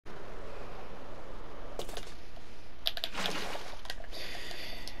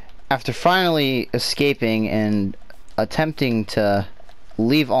After finally escaping and attempting to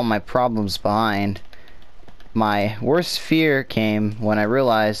leave all my problems behind, my worst fear came when I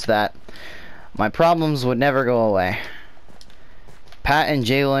realized that my problems would never go away. Pat and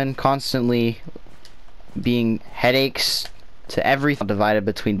Jalen constantly being headaches to everything divided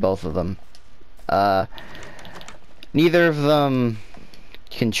between both of them. Neither of them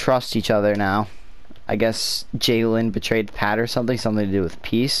can trust each other now. I guess Jalen betrayed Pat or something to do with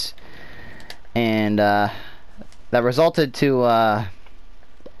peace. And that resulted to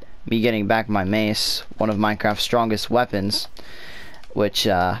me getting back my mace, one of Minecraft's strongest weapons, which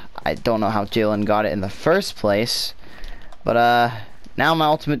I don't know how Jalen got it in the first place. But now my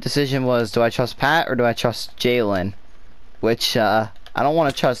ultimate decision was, do I trust Pat or do I trust Jalen? Which I don't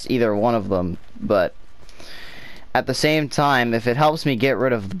want to trust either one of them, but at the same time, if it helps me get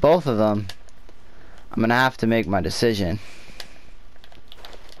rid of both of them, I'm gonna have to make my decision.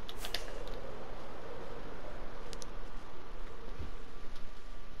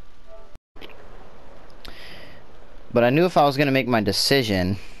 But I knew if I was gonna make my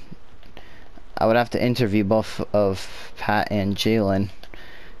decision, I would have to interview both of Pat and Jalen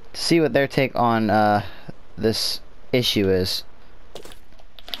to see what their take on this issue is.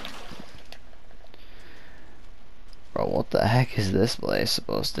 Bro, what the heck is this place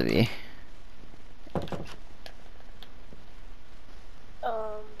supposed to be? What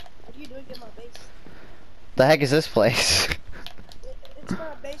are you doing in my base? The heck is this place? It's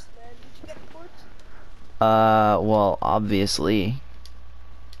my base, man. Did you get the ports? Well, obviously.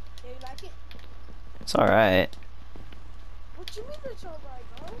 Yeah, you like it? It's alright. What you mean it's alright,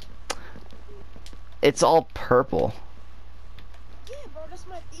 bro? It's all purple. Yeah, bro, that's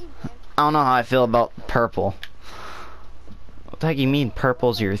my theme, man. I don't know how I feel about purple. What the heck you mean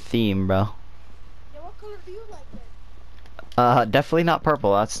purple's your theme, bro? Yeah, what color do you like then? Definitely not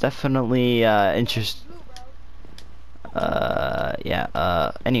purple. That's definitely, interest. Blue, bro.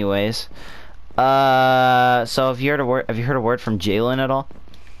 Yeah, anyways. So have you heard a word from Jalen at all?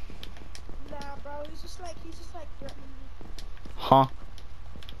 Nah, bro, he's just like threatening me. Huh?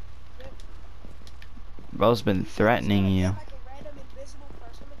 Yep. Bro's been threatening He's you. gonna get, like, a random invisible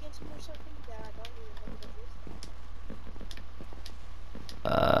person against me or something that I don't even know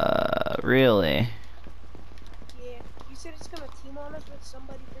who that is. Really? Yeah, you said it's gonna team on us with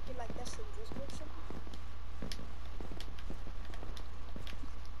somebody freaking like that's invisible or something.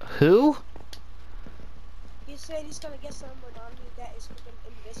 Who? He said he's gonna get someone on me that is freaking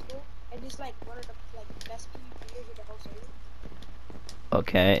invisible, and he's like one of the best PvPers in the whole server.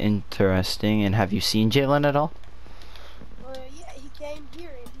 Okay, interesting. And have you seen Jalen at all? Yeah, he came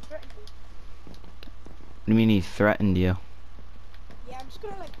here and he threatened me. What do you mean he threatened you? Yeah, I'm just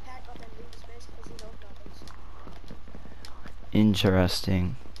gonna like pack up and leave his base because he knows my base.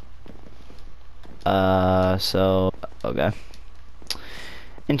 Interesting. So okay.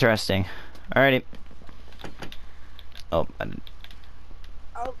 Interesting. Alrighty. Oh,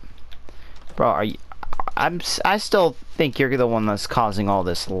 Oh, bro, are you? I still think you're the one that's causing all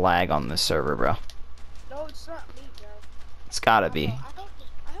this lag on this server, bro. no, it's not me, bro. It's gotta be. I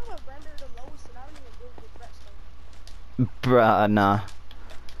have a render the lowest and I don't even do good redstone. Bruh, nah.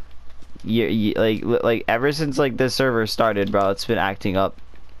 You like ever since like this server started, bro, it's been acting up.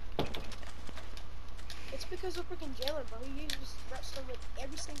 It's because of freaking Jalen, bro. He uses redstone with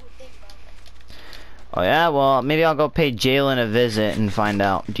every single thing, bro. Oh yeah, well maybe I'll go pay Jalen a visit and find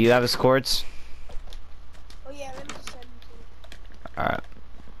out. Do you have his cords? Oh yeah, let me just send him to you. Alright.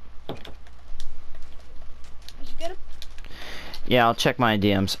 Did you get him? Yeah, I'll check my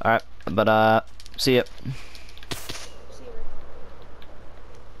DMs. Alright, but see ya. See you,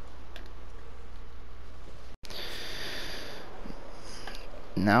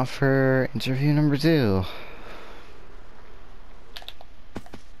 Now for interview number 2.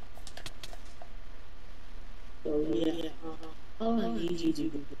 So yeah, all I need you to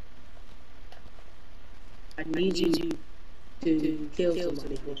do, I need you to kill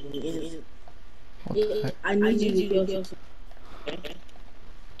somebody for me. And yeah, I need you to kill somebody. Okay?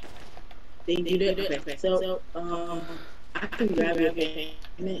 They do that. Okay. So I can grab your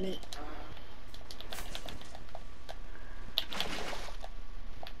payment.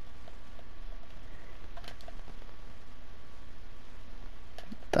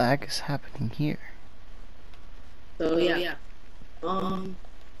 What the heck is happening here? So yeah,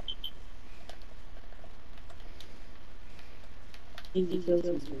 need you to kill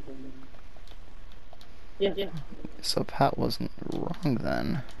somebody for me. Yeah. So Pat wasn't wrong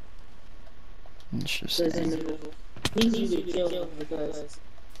then. Interesting. Need you to kill him because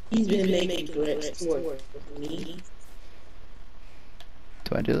he's been making threats toward me.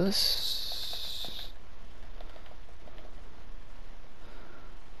 Do I do this?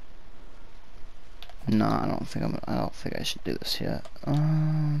 No, I don't think I should do this yet.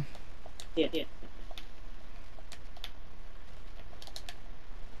 Yeah.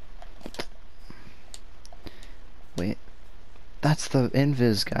 Wait. That's the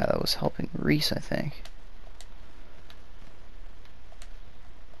invis guy that was helping Reese, I think.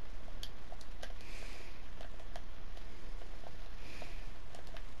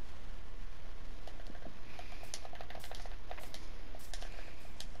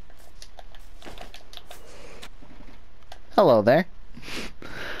 Hello there.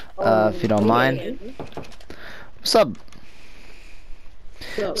 If you don't mind. What's up?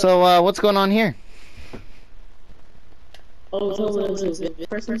 So, what's going on here? Oh, so this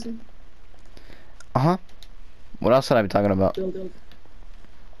person? Uh-huh. What else would I be talking about? So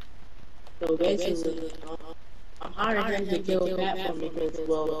basically, I'm hiring him to kill Pat for me because,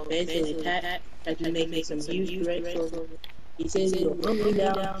 well, basically, Pat has been making some huge threats, so he says he'll hunt me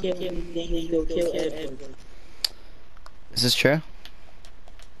down, kill me, then he'll go kill everybody. Is this true?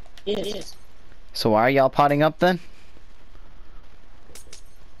 Yes. So why are y'all potting up then?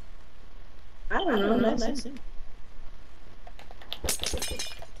 I don't know, that's it.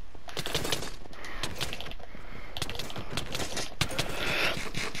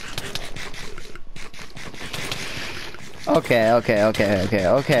 Okay.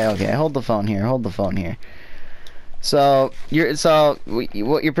 Hold the phone here. So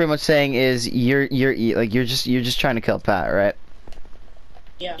what you're pretty much saying is you're just trying to kill Pat, right?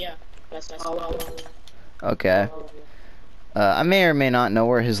 Yeah. That's all I want. Okay. I may or may not know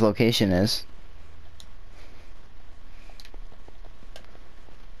where his location is.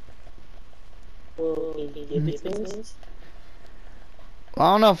 Well, can you give it to us? Well,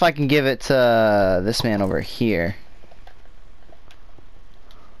 I don't know if I can give it to this man over here.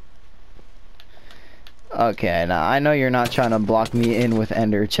 Okay, now I know you're not trying to block me in with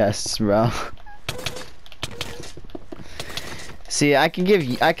ender chests, bro. See, I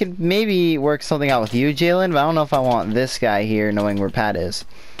could maybe work something out with you, Jalen, but I don't know if I want this guy here knowing where Pat is.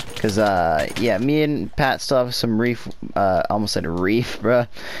 Cause, yeah, me and Pat still have some almost said reef, bro.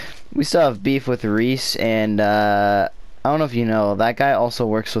 We still have beef with Reese, and, I don't know if you know, that guy also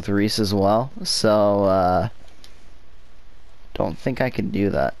works with Reese as well, so, don't think I can do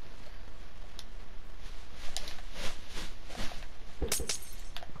that.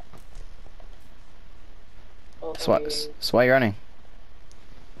 So why are you running?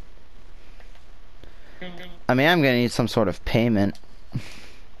 I mean, I'm gonna need some sort of payment.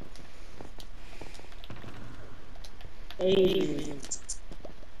 Payment.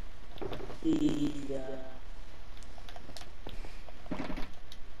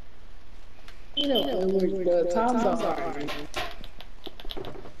 You know, the times are hard.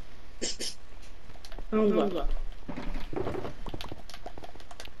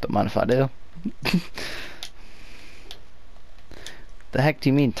 Don't mind if I do. The heck do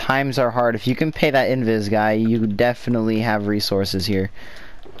you mean times are hard? If you can pay that invis guy, you definitely have resources here.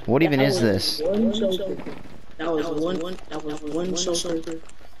 What even is this? That was one choker.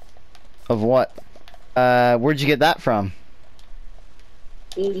 Of what? Where'd you get that from?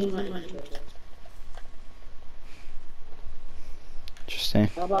 Interesting.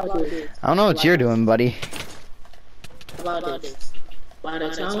 I don't know what you're doing, buddy. How about this? By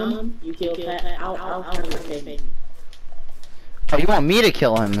the time you kill Pat, I'll have to pay me. Oh, you want me to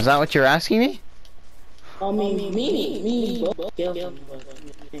kill him? Is that what you're asking me? I mean, me, both kill him.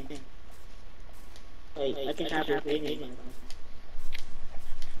 Wait, I can have your opinion.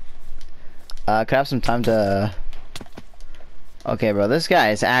 Could I have some time to... Okay, bro, this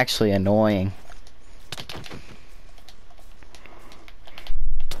guy is actually annoying.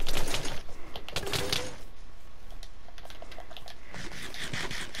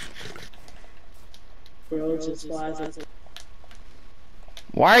 Bro, just flies.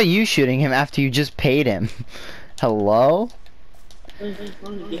 Why are you shooting him after you just paid him? Hello?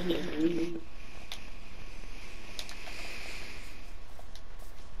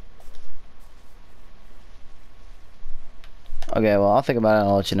 Okay, well, I'll think about it and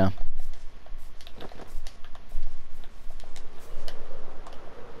I'll let you know.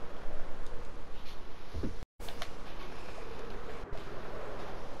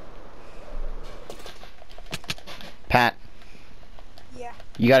 Pat. Yeah.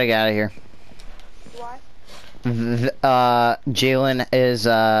 You gotta get out of here. Why? Jalen is,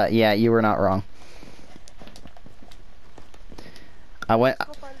 yeah, you were not wrong. I went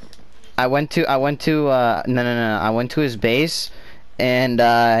to, no, I went to his base, and,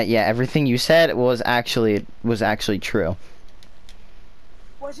 yeah, everything you said was actually true.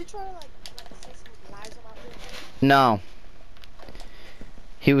 Was he trying to like say some lies about me? No.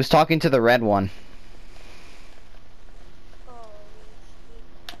 He was talking to the red one. Oh,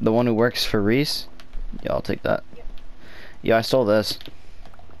 shit. The one who works for Reese. Yeah, I'll take that. Yep. Yeah, I stole this.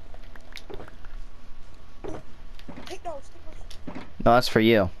 Take those, take those. No, that's for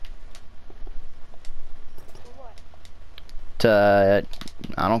you. For what?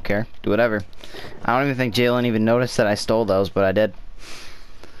 I don't care. Do whatever. I don't even think Jalen even noticed that I stole those, but I did.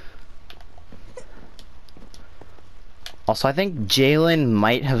 Also, I think Jalen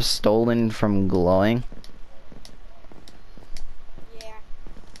might have stolen from Glowing. Yeah.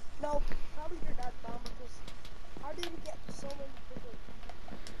 No, probably your dad bomb because how did he get so many freaking...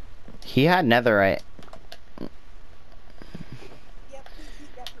 He had netherite. Yep, he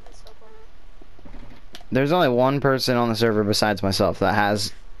definitely stole from me. There's only one person on the server besides myself that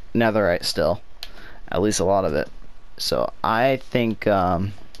has netherite still. At least a lot of it. So I think,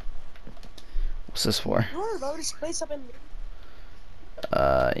 what's this for? You wanna blow this place up in...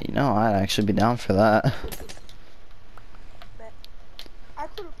 You know, I'd actually be down for that. But I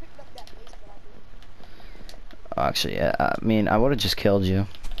could have picked up that base, but I didn't. Actually, yeah, I mean, I would have just killed you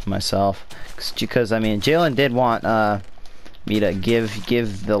myself. Because, I mean, Jalen did want, me to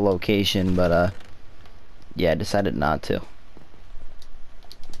give the location, but, yeah, I decided not to.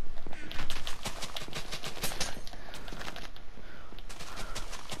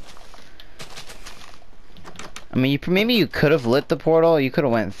 I mean, maybe you could have lit the portal. You could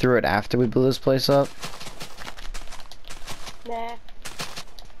have went through it after we blew this place up. Nah.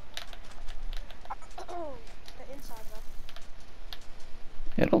 The inside,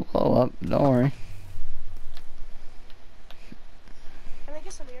 though. It'll blow up. Don't worry. Can I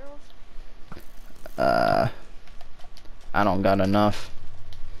get some arrows? I don't got enough.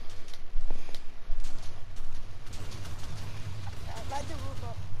 Light the roof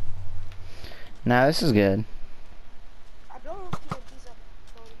up. Nah, this is good. I don't know if these up.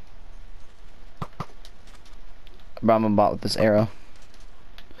 Bro, I'm about with this arrow.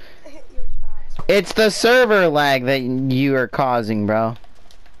 Hit your guys. It's the server lag that you are causing, bro.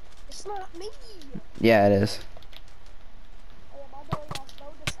 It's not me. Yeah, it is. Oh, yeah, by the way, I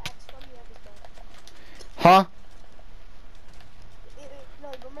stole this axe from the other day. Huh? No,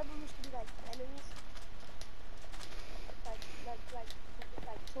 remember we used to be like enemies? Like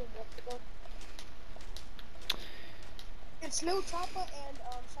 2 months ago. It's Lil Chopper and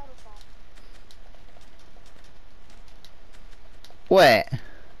Shadow Chop. Wait.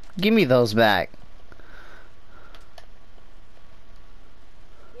 Give me those back.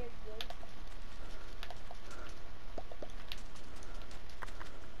 There you go.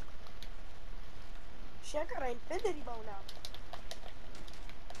 Shit, I got an infinity bow now.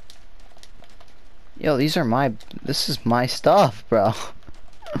 Yo, this is my stuff, bro.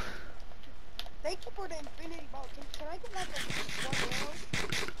 Thank you for the infinity bow. Can I get like one arrow?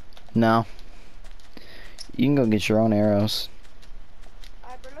 No. You can go get your own arrows.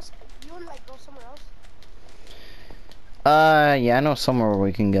 Alright, bro, you wanna like go somewhere else? Yeah, I know somewhere where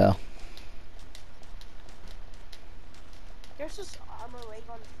we can go. There's just armor laying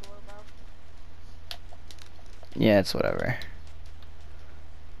on the floor, bro. Yeah, it's whatever.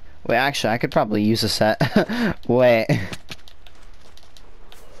 Wait, actually, I could probably use a set. Wait. I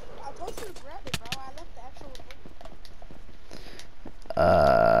told you to grab it, bro. I left the actual thing.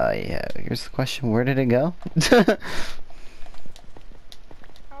 Yeah, here's the question. Where did it go? Probably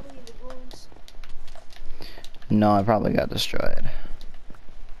in the rooms. No, I probably got destroyed.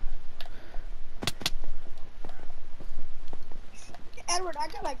 Edward, I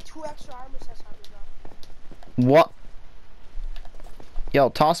got like 2 extra armor sets on me, bro. What? Yo,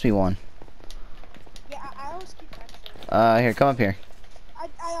 toss me one. Yeah, I always keep extra. Here, come up here. I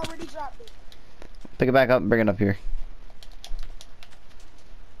already dropped it. Pick it back up and bring it up here.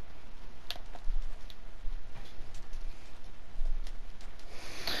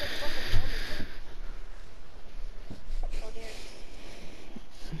 Oh, there it is.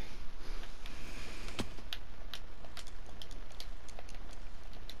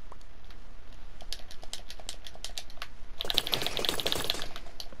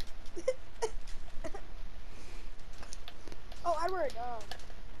 Oh, Edward,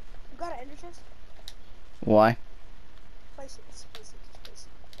 you got an ender chest? Why? Place it, just place it, just place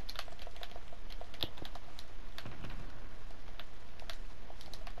it.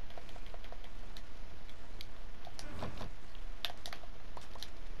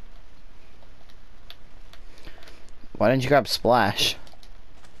 Why didn't you grab Splash?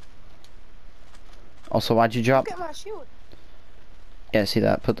 Also, why'd you drop? Look at my shield. Yeah, see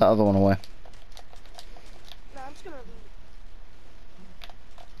that? Put the other one away. Nah, I'm just gonna leave.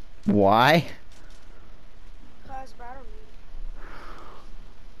 Why? Cause, bro, I don't need it.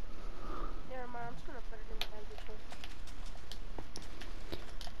 Never mind, I'm just gonna put it in my inventory.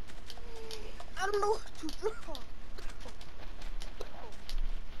 I don't know what to do.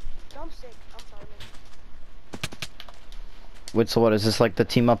 I'm sick. I'm sorry, man. Wait, so what is this, like the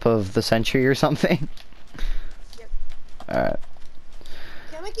team up of the century or something? Yep. Alright.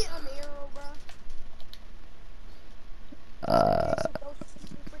 Can I get an arrow, bro? Those people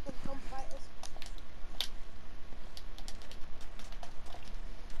freaking come fight us.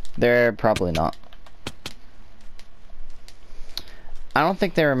 They're probably not. I don't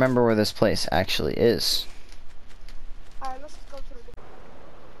think they remember where this place actually is. Alright, let's just go to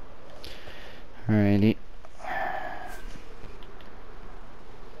the... Alrighty.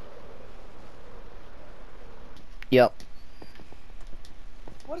 Yep.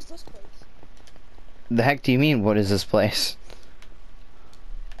 What is this place? The heck do you mean, what is this place?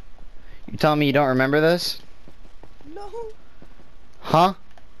 You telling me you don't remember this? No. Huh?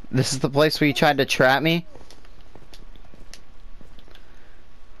 This is the place where you tried to trap me?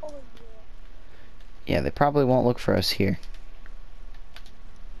 Oh, yeah. Yeah, they probably won't look for us here.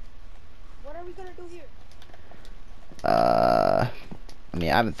 What are we gonna do here? I mean,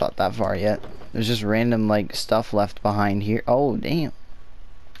 I haven't thought that far yet. There's just random, like, stuff left behind here. Oh, damn.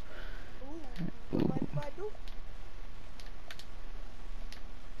 Ooh, what might I do?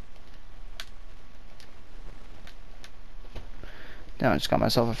 Damn, I just got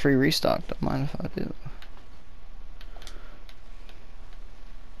myself a free restock. Don't mind if I do.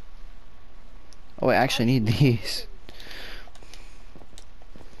 Oh, I actually need these.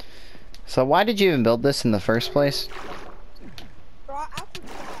 So why did you even build this in the first place? Bro, I forgot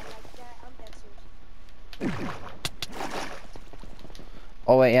like that. I'm dead serious.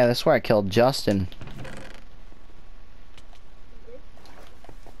 Oh wait, yeah, that's where I killed Justin.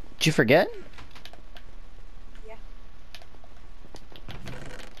 Did you forget? Yeah.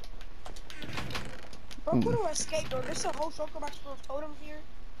 Bro, go to escape, bro. There's a whole shulker box full of totems here.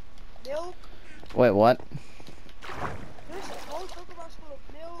 Milk. Wait, what? There's a whole shulker box full of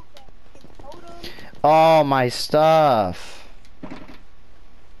milk and totems. Oh, my stuff.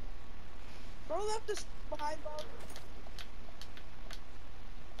 Bro left this behind, bro.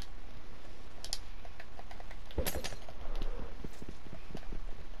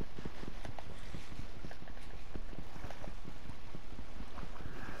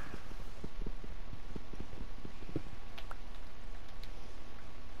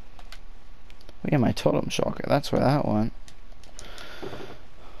 Oh, yeah, my totem shulker. That's where that went.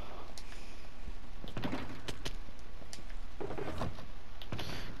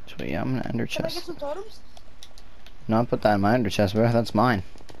 So yeah, I'm gonna ender Can I get chest. some totems? No, I put that in my ender chest, bro. That's mine.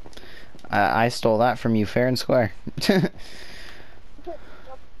 I stole that from you fair and square.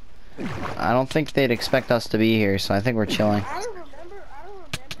 I don't think they'd expect us to be here, so I think we're chilling. I don't remember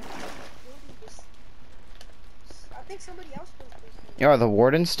building this. I think somebody else built this. Yo, are the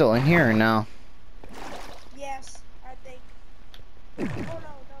wardens still in here or no? Yes, I think. Oh no.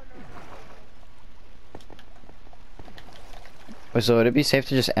 Wait, so would it be safe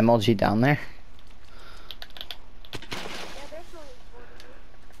to just MLG down there? Yeah, there's no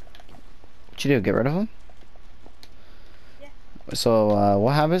What'd you do, get rid of them? Yeah. So,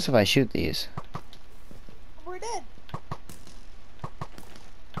 what happens if I shoot these? We're dead.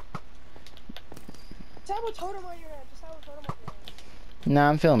 Just have a totem on your head. Just have a totem on your head. Nah,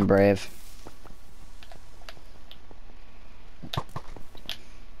 I'm feeling brave.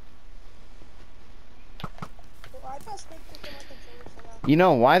 Well, I thought Snake took my controller so long. You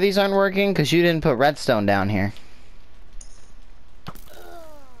know why these aren't working? Because you didn't put redstone down here.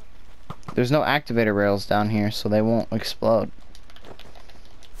 There's no activator rails down here, so they won't explode.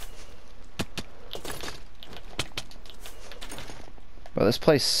 Bro, this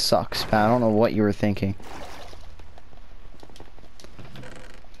place sucks, Pat. I don't know what you were thinking.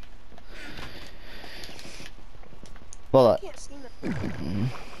 Well, I can't see nothing.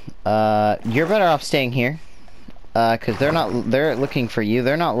 you're better off staying here. Cause they're looking for you.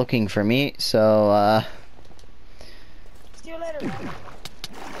 They're not looking for me, so, See you later, man.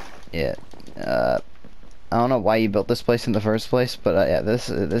 yeah. I don't know why you built this place in the first place, but, yeah,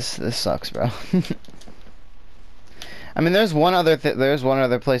 this sucks, bro. I mean, there's one other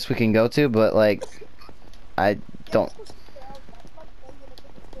place we can go to, but, like, I don't.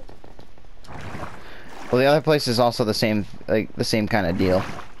 Well, the other place is also the same, like, the same kind of deal.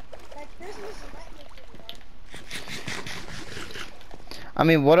 I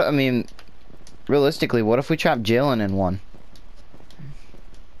mean, realistically, what if we trap Jalen in one?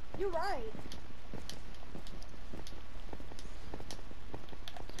 You're right.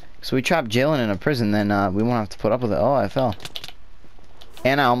 So we trapped Jalen in a prison, then we won't have to put up with it. Oh, I fell.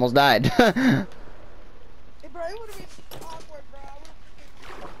 And I almost died. Hey, bro, it would have been awkward, bro. I would have.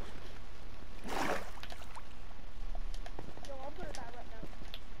 Yo, I'm gonna die right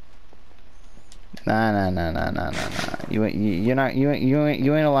now. Nah.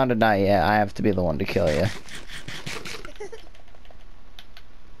 You ain't allowed to die yet. I have to be the one to kill you.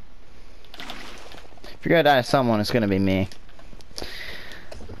 If you're gonna die to someone, it's gonna be me.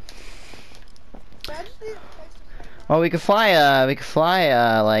 Well, we could fly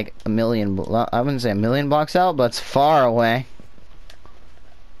like a million. I wouldn't say a million blocks out, but it's far away.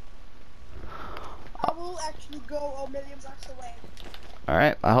 I will actually go a million blocks away. All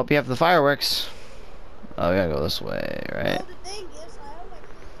right. I hope you have the fireworks. Oh, we gotta go this way, right? Well, the thing is, I have like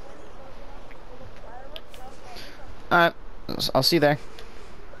 20 fireworks. All right. I'll see you there.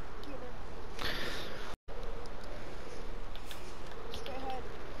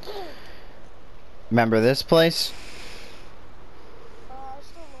 Remember this place?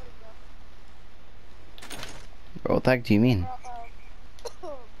 Bro, what the heck do you mean? My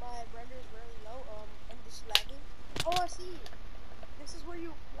render is really low. I'm just lagging. Oh, I see. This is where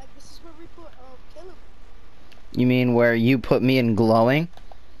you This is where we put Caleb. You mean where you put me in glowing?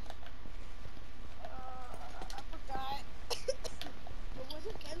 I forgot. But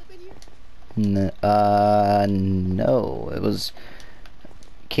wasn't Caleb in here? No. It was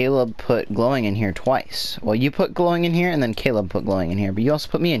Caleb put glowing in here twice. Well, you put glowing in here, and then Caleb put glowing in here, but you also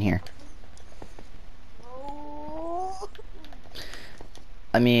put me in here.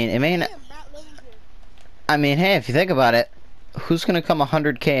 I mean, it may not. I mean, hey, if you think about it, who's gonna come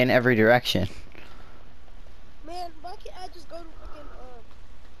 100K in every direction? Man, why can't I just go to freaking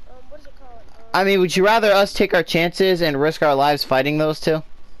what is it called? I mean, would you rather us take our chances and risk our lives fighting those two?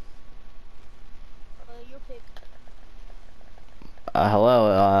 Your pick.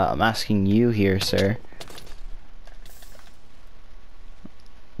 Hello, I'm asking you here, sir.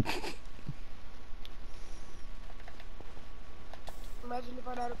 Imagine if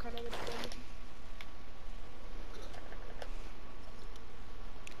I died of kind of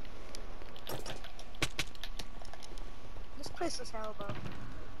This place is hell, bro.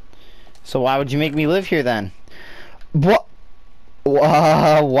 So why would you make me live here then? What?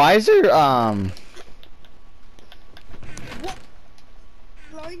 Why is there What?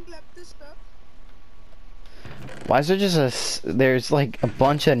 Flying left this stuff. Why is there just there's like a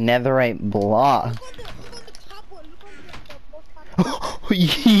bunch of netherite block? Look on the top one. Look on the top one.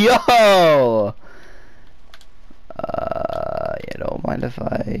 Yo! You don't mind if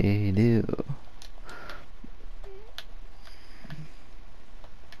I do.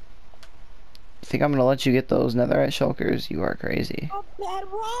 Think I'm gonna let you get those netherite shulkers? You are crazy. Oh,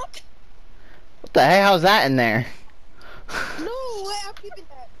 bedrock? What the heck? How's that in there? No way, I'm keeping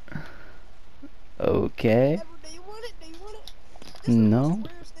that. Okay. Edward, do you want it? Do you want it? This No. is the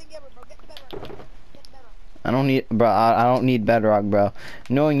weirdest thing ever, bro. Get bedrock. Get bedrock. I don't need, bro. I don't need bedrock, bro.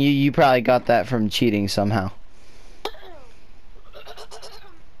 Knowing you, you probably got that from cheating somehow.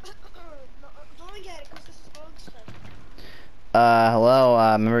 Hello.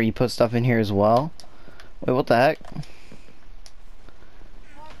 Remember you put stuff in here as well. Wait, what the heck?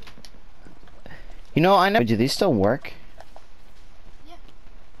 You know, I never. Do these still work? Yeah.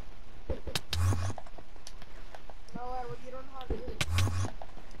 No, Edward, you don't know how to do it.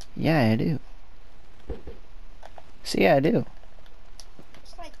 Yeah, I do. See, I do.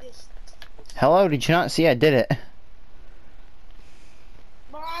 It's like this. Hello, did you not see I did it?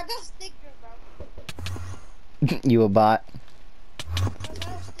 Bro, I got sticker, bro. You a bot. I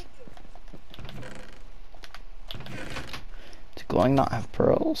got sticker. Does glowing not have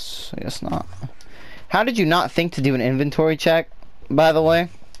pearls? I guess not. How did you not think to do an inventory check, by the way?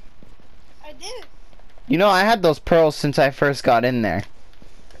 I did. You know, I had those pearls since I first got in there.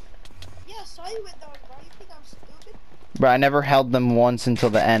 Yeah, I saw you with those, bro. You think I'm stupid? Bro, I never held them once until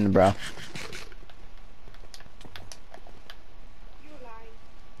the end, bro. You're lying.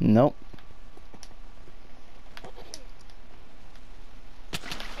 Nope.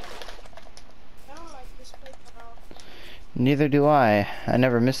 I don't like this place at all. Neither do I. I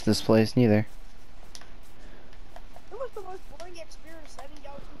never missed this place, neither. It was the most boring experience letting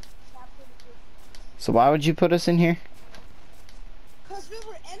y'all do chapter 22. So why would you put us in here? Cause we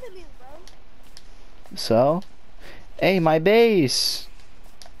were enemies, bro. So? Hey, my base!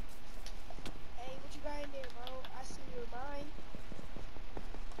 Hey, what you got in there, bro? I see your mine.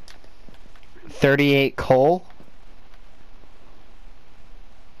 38 coal?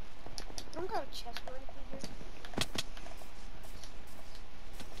 Don't got a chest or anything here.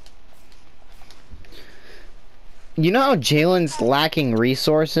 You know how Jalen's lacking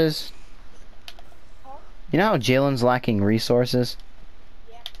resources? Huh? You know how Jalen's lacking resources?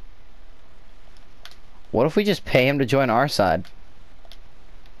 Yeah. What if we just pay him to join our side?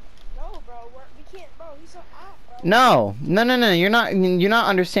 No, bro. We can't, bro. He's so out, bro. No. You're not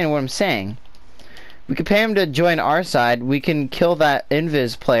understanding what I'm saying. We could pay him to join our side. We can kill that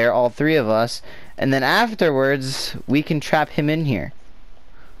invis player, all three of us, and then afterwards we can trap him in here.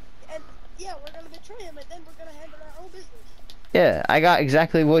 And yeah, we're gonna betray him, and then we're gonna handle our own business. Yeah, I got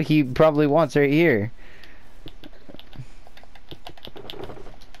exactly what he probably wants right here.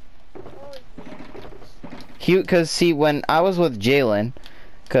 Oh yeah. Cause see, when I was with Jalen,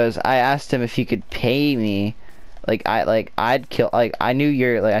 cause I asked him if he could pay me, I'd kill, I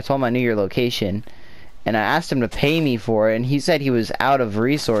knew I told him I knew your location, and I asked him to pay me for it, and he said he was out of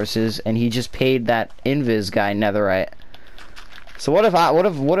resources, and he just paid that invis guy netherite. So what if I were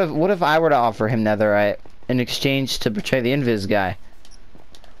to offer him netherite in exchange to betray the invis guy?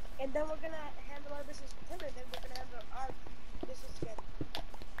 And then we're gonna handle our business together. Then we're gonna handle our business together.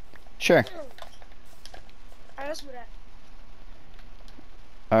 Sure. Alright, let's do that.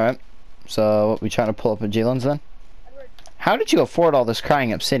 All right. So what, we trying to pull up at Jalen's then? Edward, How did you afford all this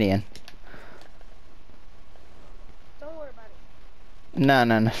crying obsidian? don't worry about it.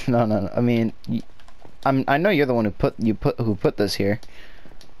 No. I mean, I know you're the one who put this here.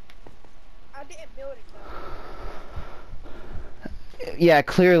 I didn't build it though. Yeah,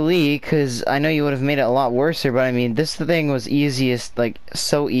 clearly, because I know you would have made it a lot worse, but I mean, this thing was easiest, like,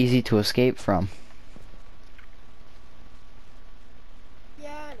 so easy to escape from. Yeah,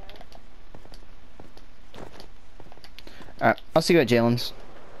 I know. Alright, I'll see you at Jalen's.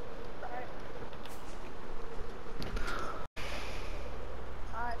 Alright.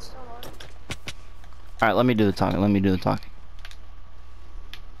 Alright, still on. Alright, let me do the talking.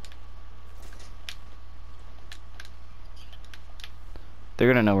 They're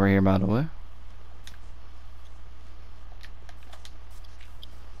gonna know we're here, by the way.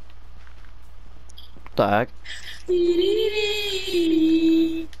 What the heck?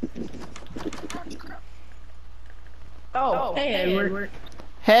 Oh, hey, Edward.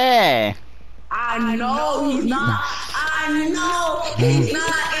 Hey! I know he's not. I know he's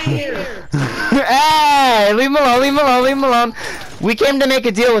not here. Hey! Leave him alone. We came to make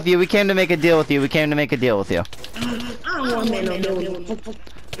a deal with you. I don't want to make no deal with him.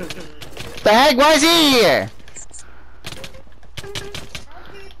 The heck? Why is he here?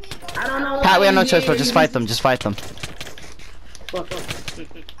 I don't know. Pat, we have no choice, but just fight them. Fuck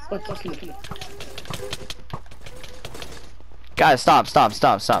you. Guys, stop. Okay,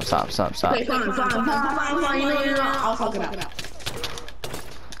 fine. You know, I'll fuck it out.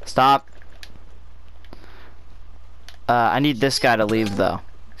 Stop. I need this guy to leave though,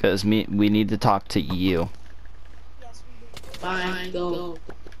 because we need to talk to you. Yes, we do. Fine, go.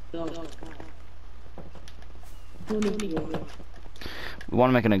 We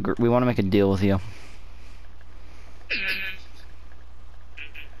want to make a deal with you.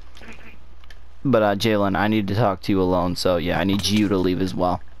 But Jalen, I need to talk to you alone, so yeah, I need you to leave as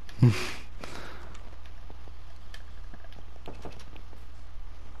well.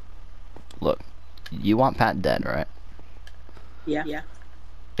 Look, you want Pat dead, right? Yeah.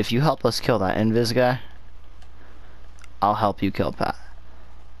 If you help us kill that invis guy, I'll help you kill Pat.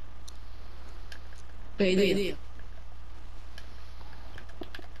 Great deal.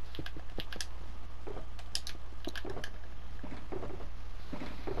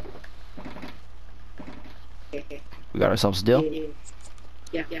 We got ourselves a deal?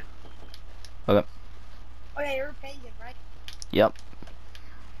 Yeah. Okay. Oh yeah, you're pagan, right? Yep.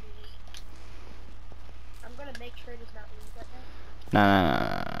 I'm gonna make sure there's not leave right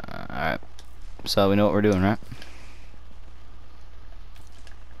now. No. Alright. So we know what we're doing, right?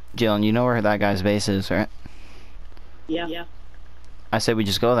 Jalen, you know where that guy's base is, right? Yeah. I say we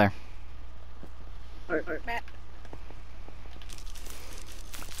just go there. Alright. Matt,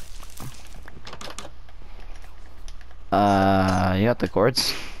 You got the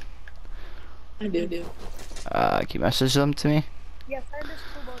cords? I do. Can you message them to me? yeah, send this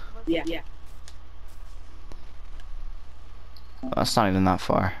to both of us. Yeah. That's not even that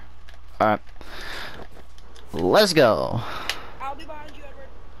far. Alright. Let's go.